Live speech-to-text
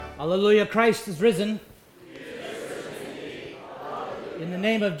Hallelujah, Christ is risen. In the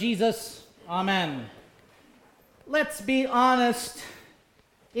name of Jesus, amen. Let's be honest,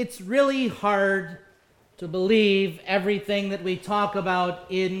 it's really hard to believe everything that we talk about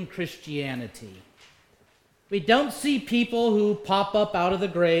in Christianity. We don't see people who pop up out of the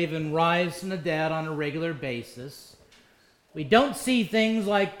grave and rise from the dead on a regular basis. We don't see things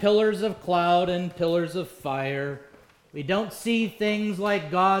like pillars of cloud and pillars of fire. We don't see things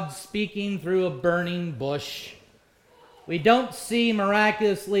like God speaking through a burning bush. We don't see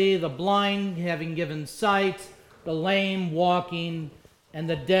miraculously the blind having given sight, the lame walking, and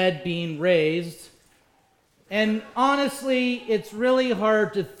the dead being raised. And honestly, it's really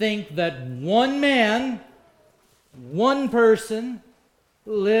hard to think that one man, one person,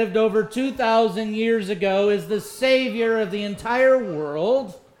 who lived over 2,000 years ago is the Savior of the entire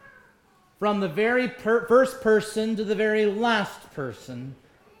world, from the very first person to the very last person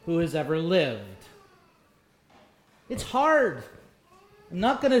who has ever lived. It's hard. I'm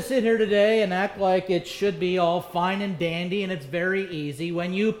not going to sit here today and act like it should be all fine and dandy and it's very easy.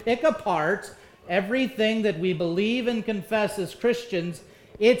 When you pick apart everything that we believe and confess as Christians,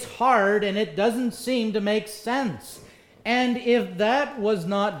 it's hard and it doesn't seem to make sense. And if that was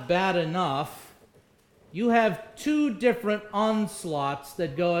not bad enough, you have two different onslaughts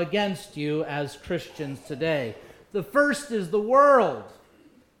that go against you as Christians today. The first is the world,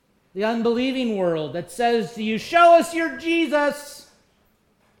 the unbelieving world that says to you, show us your Jesus.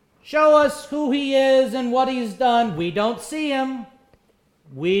 Show us who he is and what he's done. We don't see him.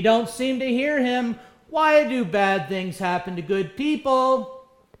 We don't seem to hear him. Why do bad things happen to good people?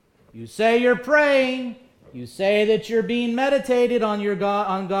 You say you're praying. You say that you're being meditated on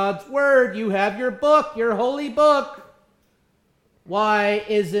on God's word. You have your book, your holy book. Why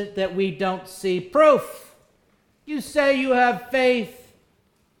is it that we don't see proof? You say you have faith,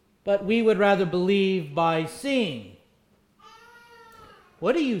 but we would rather believe by seeing.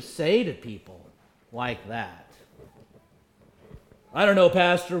 What do you say to people like that? I don't know,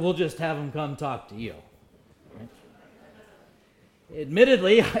 Pastor. We'll just have them come talk to you.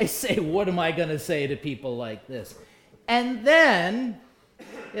 Admittedly, I say, what am I going to say to people like this? And then,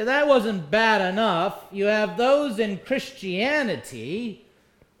 if that wasn't bad enough, you have those in Christianity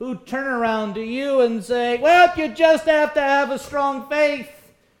who turn around to you and say, well, you just have to have a strong faith.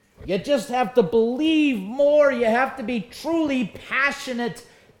 You just have to believe more. You have to be truly passionate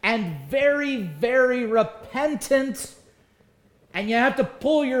and very, very repentant. And you have to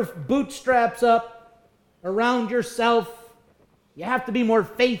pull your bootstraps up around yourself. You have to be more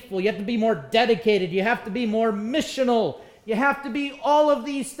faithful. You have to be more dedicated. You have to be more missional. You have to be all of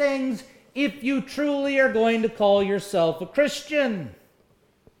these things if you truly are going to call yourself a Christian.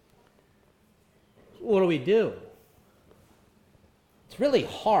 What do? It's really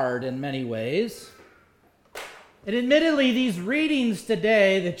hard in many ways. And admittedly, these readings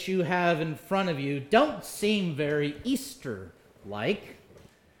today that you have in front of you don't seem very Easter-like.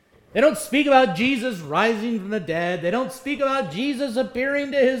 They don't speak about Jesus rising from the dead. They don't speak about Jesus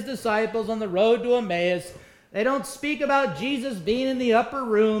appearing to his disciples on the road to Emmaus. They don't speak about Jesus being in the upper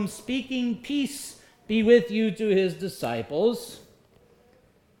room, speaking peace be with you to his disciples.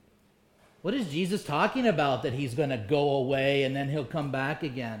 What is Jesus talking about that he's going to go away and then he'll come back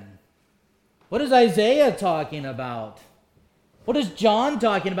again? What is Isaiah talking about? What is John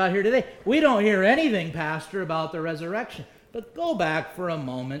talking about here today? We don't hear anything, Pastor, about the resurrection. But go back for a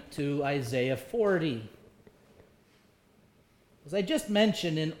moment to Isaiah 40. As I just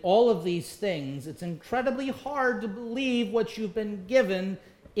mentioned, in all of these things, it's incredibly hard to believe what you've been given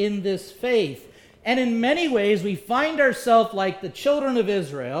in this faith. And in many ways, we find ourselves like the children of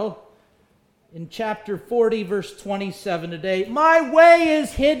Israel in chapter 40, verse 27 today. My way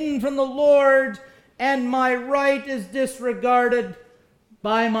is hidden from the Lord, and my right is disregarded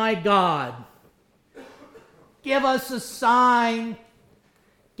by my God. Give us a sign.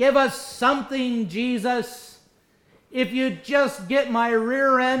 Give us something, Jesus. If you just get my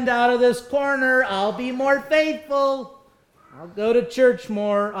rear end out of this corner, I'll be more faithful. I'll go to church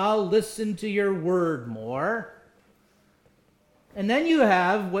more. I'll listen to your word more. And then you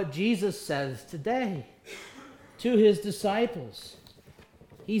have what Jesus says today to his disciples.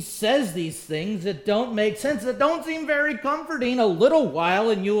 He says these things that don't make sense, that don't seem very comforting. A little while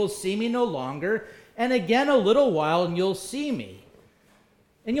and you will see me no longer. And again, a little while, and you'll see me.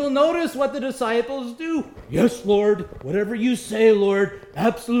 And you'll notice what the disciples do. Yes, Lord, whatever you say, Lord,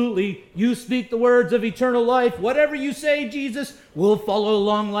 absolutely. You speak the words of eternal life. Whatever you say, Jesus, we'll follow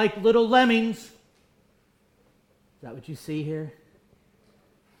along like little lemmings. Is that what you see here?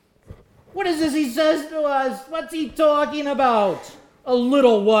 What is this he says to us? What's he talking about? A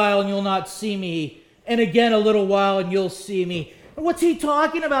little while and you'll not see me, and again a little while and you'll see me. And what's he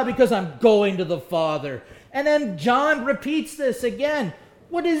talking about? Because I'm going to the Father. And then John repeats this again.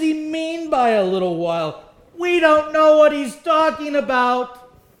 What does he mean by a little while? We don't know what he's talking about.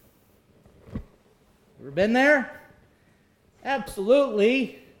 Ever been there?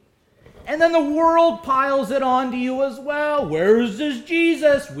 Absolutely. And then the world piles it on to you as well. Where is this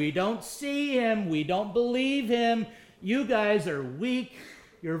Jesus? We don't see him. We don't believe him. You guys are weak.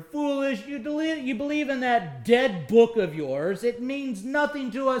 You're foolish. You believe in that dead book of yours. It means nothing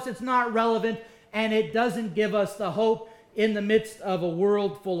to us. It's not relevant. And it doesn't give us the hope in the midst of a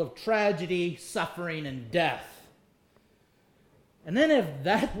world full of tragedy, suffering, and death. And then if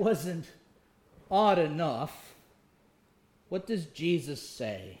that wasn't odd enough, what does Jesus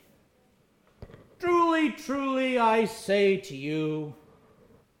say? Truly, truly, I say to you,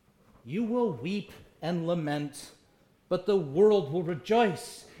 you will weep and lament, but the world will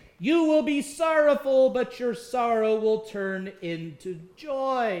rejoice. You will be sorrowful, but your sorrow will turn into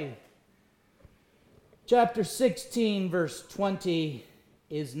joy. Chapter 16, verse 20,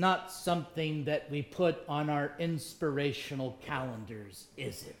 is not something that we put on our inspirational calendars,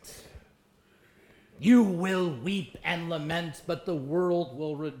 is it? You will weep and lament, but the world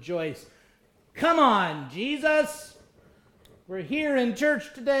will rejoice. Come on, Jesus. We're here in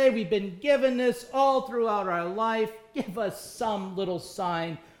church today. We've been given this all throughout our life. Give us some little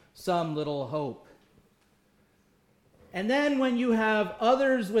sign, some little hope. And then when you have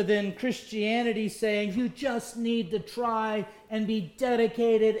others within Christianity saying you just need to try and be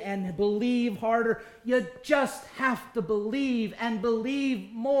dedicated and believe harder, you just have to believe and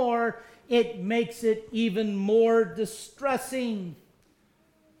believe more, it makes it even more distressing.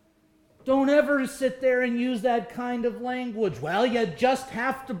 Don't ever sit there and use that kind of language. Well, you just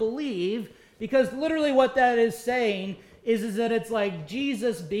have to believe, because literally what that is saying is that it's like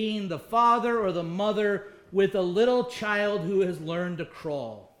Jesus being the father or the mother with a little child who has learned to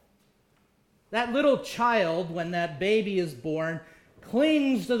crawl. That little child, when that baby is born,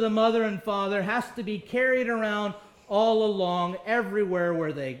 clings to the mother and father, has to be carried around all along, everywhere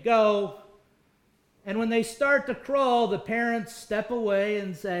where they go. And when they start to crawl, the parents step away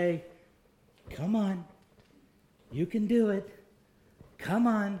and say, come on, you can do it. Come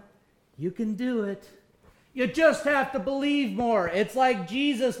on, you can do it. You just have to believe more. It's like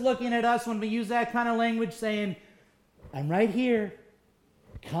Jesus looking at us when we use that kind of language saying, I'm right here.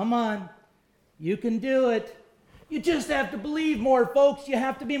 Come on, you can do it. You just have to believe more, folks. You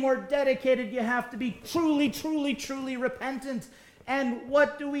have to be more dedicated. You have to be truly, truly, truly repentant. And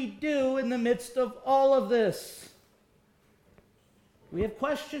what do we do in the midst of all of this? We have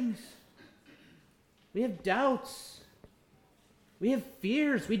questions. We have doubts. We have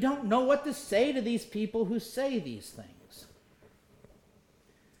fears. We don't know what to say to these people who say these things.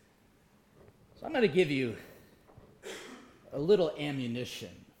 So I'm going to give you a little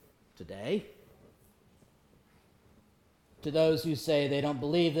ammunition today to those who say they don't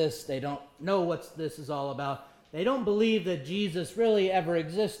believe this, they don't know what this is all about. They don't believe that Jesus really ever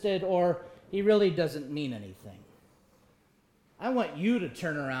existed, or he really doesn't mean anything. I want you to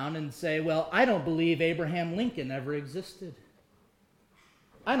turn around and say, well, I don't believe Abraham Lincoln ever existed.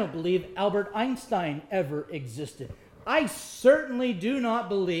 I don't believe Albert Einstein ever existed. I certainly do not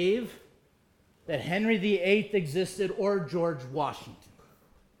believe that Henry VIII existed or George Washington.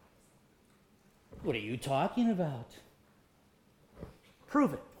 What are you talking about?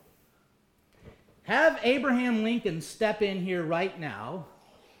 Prove it. Have Abraham Lincoln step in here right now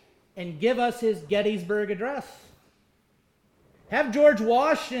and give us his Gettysburg Address. Have George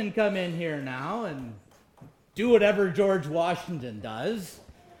Washington come in here now and do whatever George Washington does.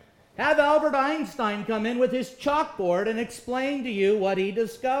 Have Albert Einstein come in with his chalkboard and explain to you what he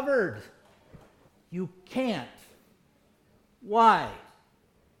discovered. You can't. Why?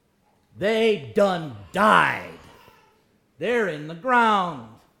 They done died. They're in the ground.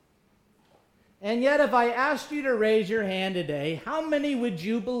 And yet, if I asked you to raise your hand today, how many would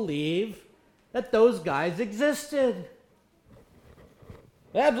you believe that those guys existed?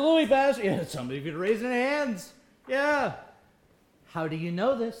 Absolutely, Pastor. Yeah, somebody could raise their hands. Yeah. How do you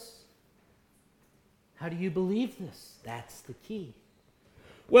know this? How do you believe this? That's the key.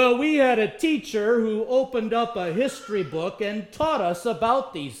 Well, we had a teacher who opened up a history book and taught us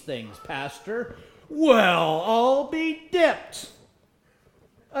about these things, Pastor. Well, I'll be dipped.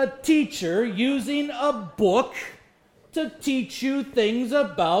 A teacher using a book to teach you things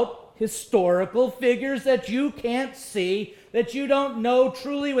about historical figures that you can't see, that you don't know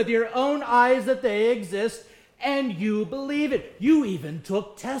truly with your own eyes that they exist, and you believe it. You even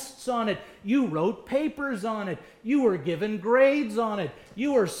took tests on it. You wrote papers on it. You were given grades on it.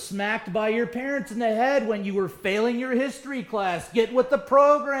 You were smacked by your parents in the head when you were failing your history class. Get with the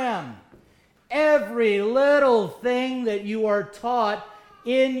program. Every little thing that you are taught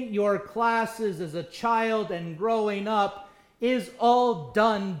in your classes as a child and growing up is all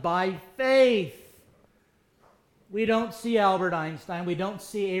done by faith. We don't see Albert Einstein. We don't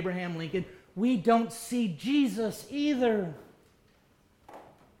see Abraham Lincoln. We don't see Jesus either.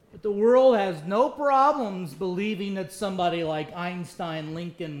 But the world has no problems believing that somebody like Einstein,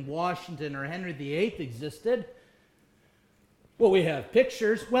 Lincoln, Washington, or Henry VIII existed. Well, we have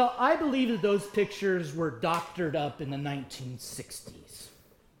pictures. Well, I believe that those pictures were doctored up in the 1960s.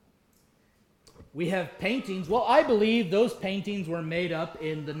 We have paintings. Well, I believe those paintings were made up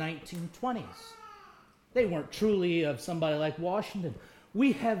in the 1920s. They weren't truly of somebody like Washington.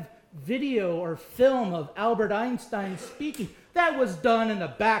 We have video or film of Albert Einstein speaking. That was done in the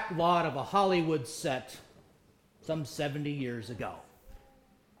back lot of a Hollywood set some 70 years ago.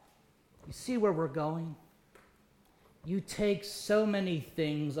 You see where we're going? You take so many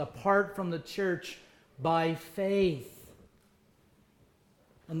things apart from the church by faith.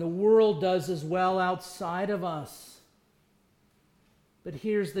 And the world does as well outside of us. But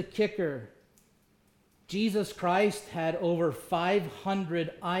here's the kicker. Jesus Christ had over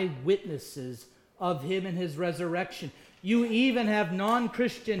 500 eyewitnesses of him and his resurrection. You even have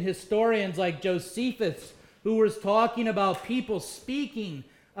non-Christian historians like Josephus, who was talking about people speaking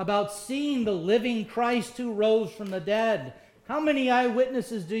about seeing the living Christ who rose from the dead. How many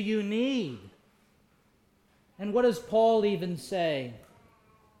eyewitnesses do you need? And what does Paul even say?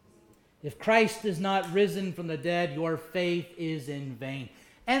 If Christ is not risen from the dead, your faith is in vain.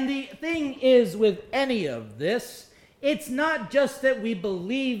 And the thing is with any of this, it's not just that we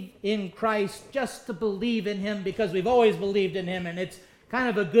believe in Christ just to believe in him because we've always believed in him and it's kind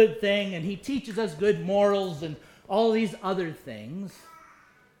of a good thing and he teaches us good morals and all these other things.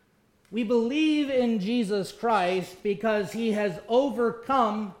 We believe in Jesus Christ because he has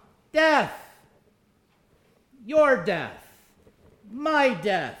overcome death. Your death, my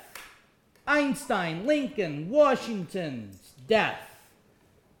death, Einstein, Lincoln, Washington's death.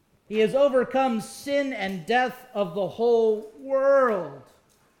 He has overcome sin and death of the whole world.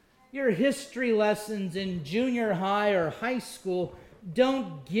 Your history lessons in junior high or high school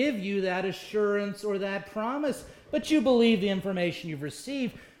don't give you that assurance or that promise, but you believe the information you've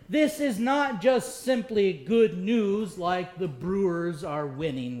received. This is not just simply good news like the Brewers are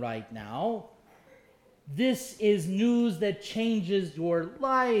winning right now. This is news that changes your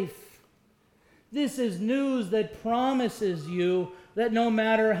life. This is news that promises you that no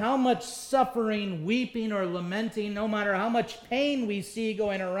matter how much suffering, weeping, or lamenting, no matter how much pain we see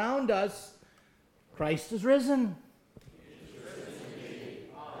going around us, Christ is risen.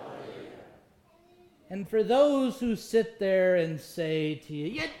 And for those who sit there and say to you,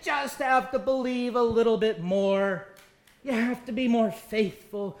 you just have to believe a little bit more. You have to be more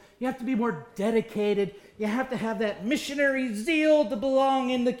faithful. You have to be more dedicated. You have to have that missionary zeal to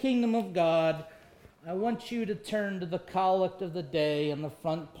belong in the kingdom of God. I want you to turn to the collect of the day in the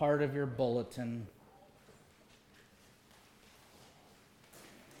front part of your bulletin.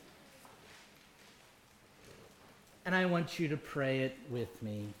 And I want you to pray it with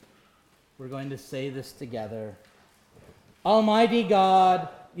me. We're going to say this together. Almighty God,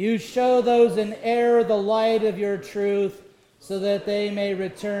 you show those in error the light of your truth, so that they may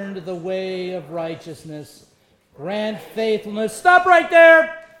return to the way of righteousness. Grant faithfulness. Stop right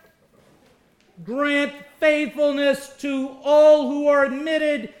there. Grant faithfulness to all who are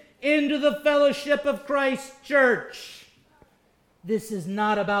admitted into the fellowship of Christ's church. This is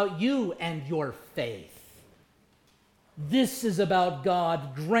not about you and your faith. This is about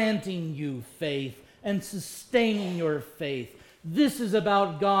God granting you faith and sustaining your faith. This is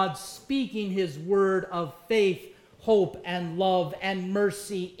about God speaking his word of faith, hope, and love and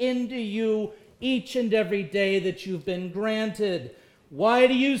mercy into you each and every day that you've been granted. Why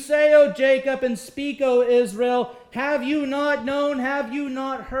do you say, O Jacob, and speak, O Israel? Have you not known? Have you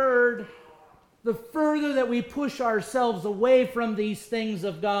not heard? The further that we push ourselves away from these things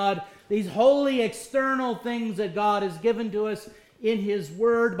of God, these holy external things that God has given to us in his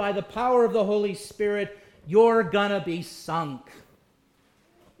word by the power of the Holy Spirit, you're gonna be sunk.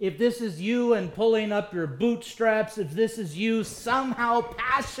 If this is you and pulling up your bootstraps, if this is you somehow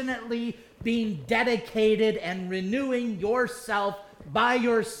passionately being dedicated and renewing yourself by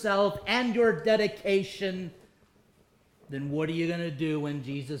yourself and your dedication, then what are you going to do when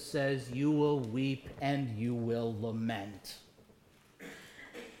Jesus says you will weep and you will lament?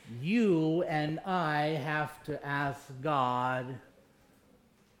 you and I have to ask God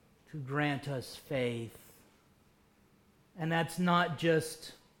to grant us faith. And that's not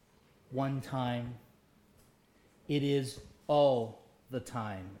just one time. It is all the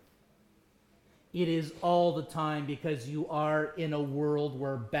time. It is all the time, because you are in a world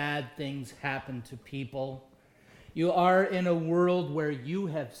where bad things happen to people. You are in a world where you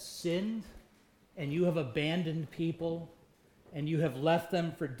have sinned and you have abandoned people and you have left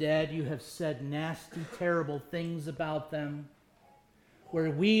them for dead. You have said nasty, terrible things about them,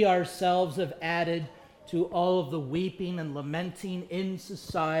 where we ourselves have added to all of the weeping and lamenting in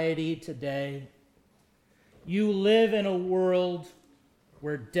society today. You live in a world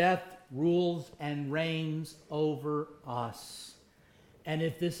where death rules and reigns over us. And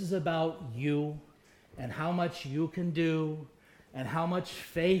if this is about you and how much you can do and how much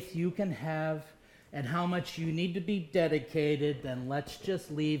faith you can have and how much you need to be dedicated, then let's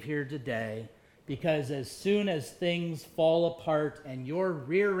just leave here today. Because as soon as things fall apart and your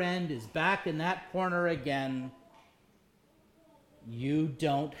rear end is back in that corner again, you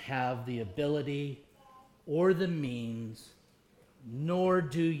don't have the ability or the means, nor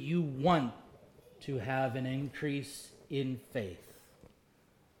do you want to have an increase in faith.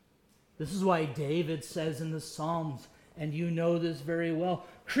 This is why David says in the Psalms, and you know this very well,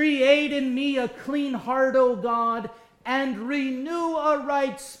 "Create in me a clean heart, O God, and renew a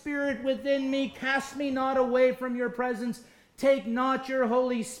right spirit within me. Cast me not away from your presence. Take not your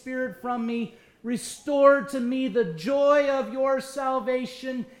Holy Spirit from me. Restore to me the joy of your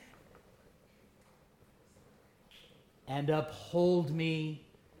salvation, and uphold me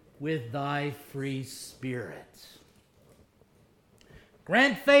with thy free spirit."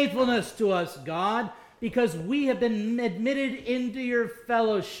 Grant faithfulness to us, God, because we have been admitted into your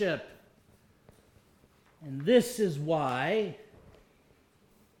fellowship. And this is why,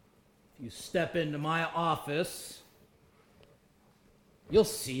 if you step into my office, you'll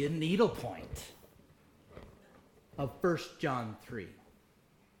see a needlepoint of 1 John 3.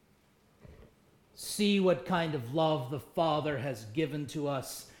 See what kind of love the Father has given to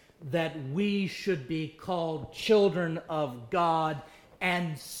us, that we should be called children of God,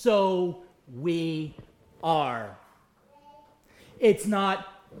 and so we are. It's not,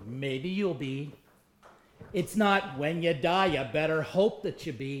 maybe you'll be. It's not, when you die, you better hope that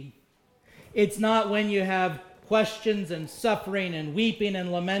you be. It's not, when you have questions and suffering and weeping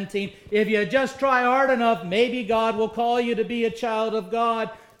and lamenting, if you just try hard enough, maybe God will call you to be a child of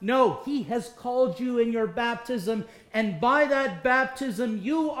God. No, he has called you in your baptism, and by that baptism,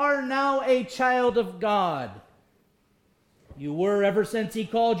 you are now a child of God. You were ever since he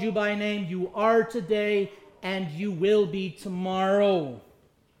called you by name. You are today, and you will be tomorrow.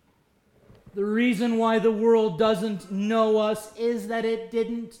 The reason why the world doesn't know us is that it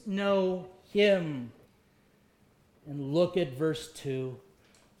didn't know him. And look at verse 2.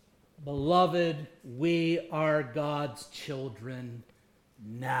 Beloved, we are God's children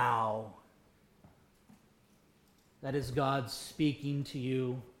now. That is God speaking to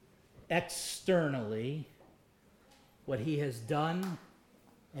you externally, what he has done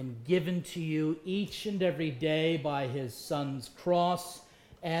and given to you each and every day by his Son's cross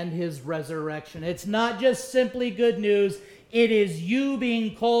and his resurrection. It's not just simply good news. It is you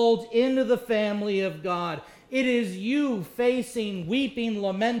being called into the family of God. It is you facing weeping,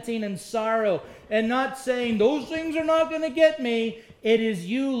 lamenting, and sorrow, and not saying, those things are not going to get me. It is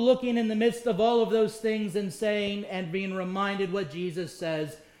you looking in the midst of all of those things and saying, and being reminded what Jesus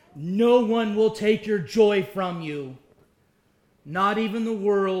says, no one will take your joy from you. Not even the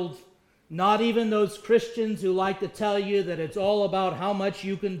world, not even those Christians who like to tell you that it's all about how much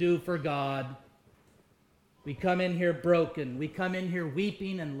you can do for God. We come in here broken. We come in here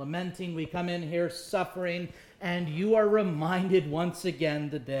weeping and lamenting. We come in here suffering. And you are reminded once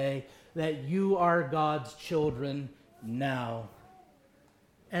again today that you are God's children now.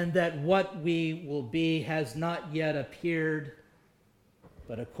 And that what we will be has not yet appeared.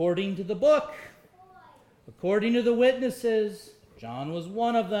 But according to the book, according to the witnesses, John was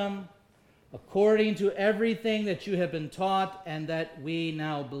one of them, according to everything that you have been taught and that we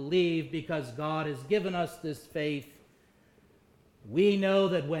now believe because God has given us this faith, we know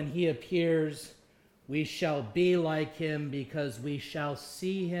that when he appears, we shall be like him because we shall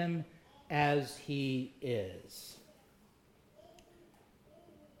see him as he is.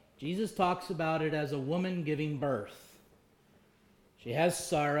 Jesus talks about it as a woman giving birth. She has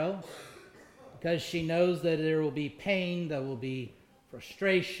sorrow because she knows that there will be pain, there will be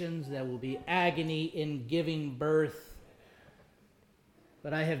frustrations, there will be agony in giving birth.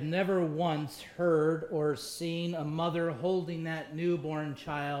 but I have never once heard or seen a mother holding that newborn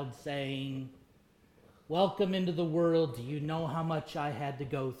child saying, "Welcome into the world. Do you know how much I had to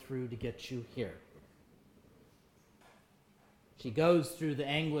go through to get you here?" She goes through the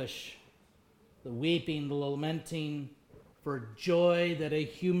anguish, the weeping, the lamenting for joy that a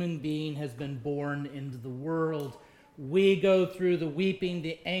human being has been born into the world. We go through the weeping,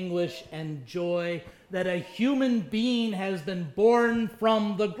 the anguish, and joy that a human being has been born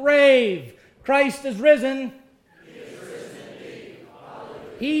from the grave. Christ is risen. He is risen indeed.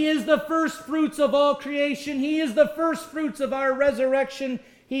 Hallelujah. He is the first fruits of all creation. He is the first fruits of our resurrection.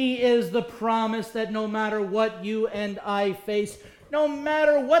 He is the promise that no matter what you and I face, no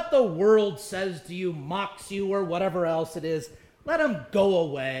matter what the world says to you, mocks you, or whatever else it is, let them go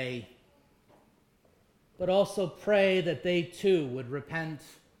away. But also pray that they too would repent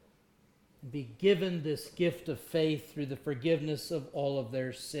and be given this gift of faith through the forgiveness of all of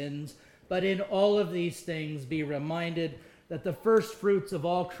their sins. But in all of these things, be reminded that the first fruits of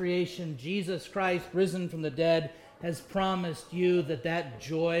all creation, Jesus Christ, risen from the dead, has promised you that that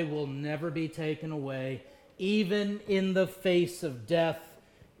joy will never be taken away, even in the face of death,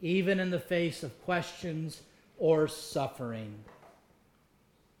 even in the face of questions or suffering.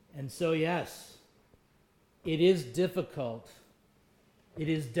 And so, yes, it is difficult. It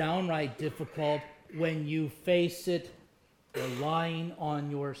is downright difficult when you face it relying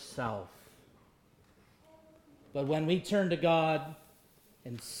on yourself. But when we turn to God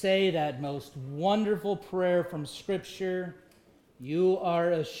and say that most wonderful prayer from Scripture, you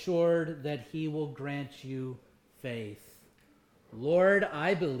are assured that He will grant you faith. Lord,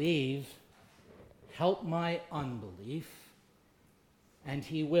 I believe. Help my unbelief. And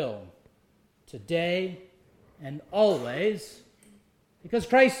He will, today and always, because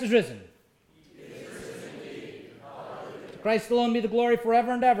Christ is risen. He is risen indeed. Hallelujah. To Christ alone be the glory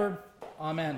forever and ever. Amen.